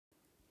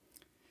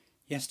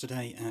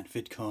Yesterday at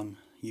VidCon,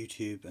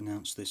 YouTube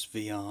announced this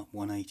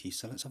VR180,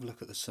 so let's have a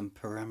look at some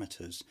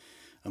parameters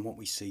and what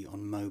we see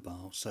on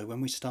mobile. So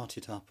when we start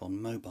it up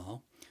on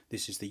mobile,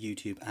 this is the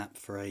YouTube app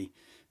for a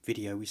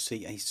video, we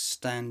see a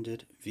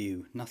standard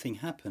view. Nothing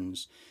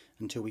happens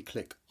until we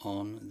click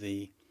on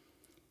the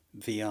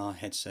VR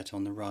headset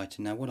on the right.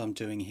 And now what I'm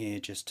doing here,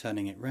 just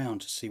turning it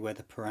round to see where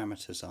the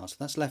parameters are. So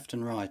that's left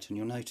and right, and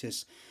you'll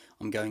notice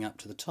I'm going up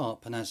to the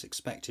top, and as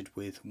expected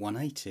with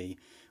 180,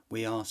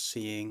 we are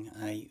seeing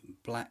a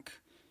black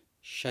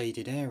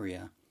shaded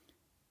area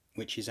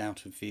which is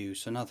out of view.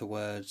 So in other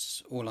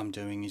words, all I'm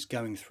doing is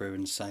going through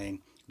and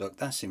saying, look,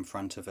 that's in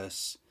front of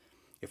us.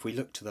 If we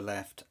look to the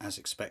left, as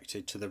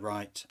expected, to the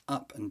right,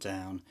 up and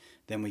down,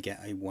 then we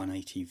get a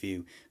 180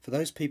 view. For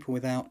those people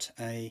without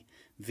a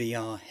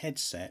VR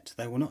headset,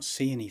 they will not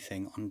see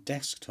anything on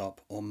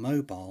desktop or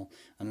mobile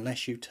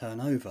unless you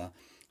turn over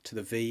to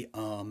the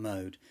VR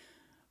mode.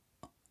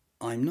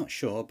 I'm not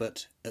sure,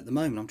 but at the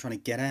moment I'm trying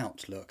to get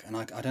out, look, and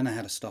I don't know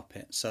how to stop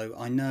it. So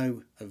I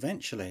know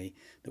eventually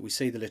that we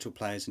see the little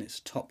players and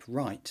it's top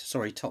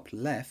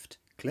left,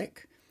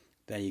 click,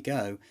 there you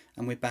go,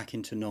 and we're back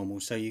into normal,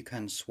 so you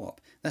can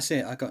swap. That's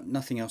it, I got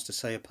nothing else to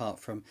say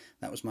apart from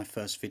that was my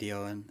first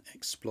video on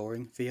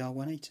exploring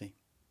VR180.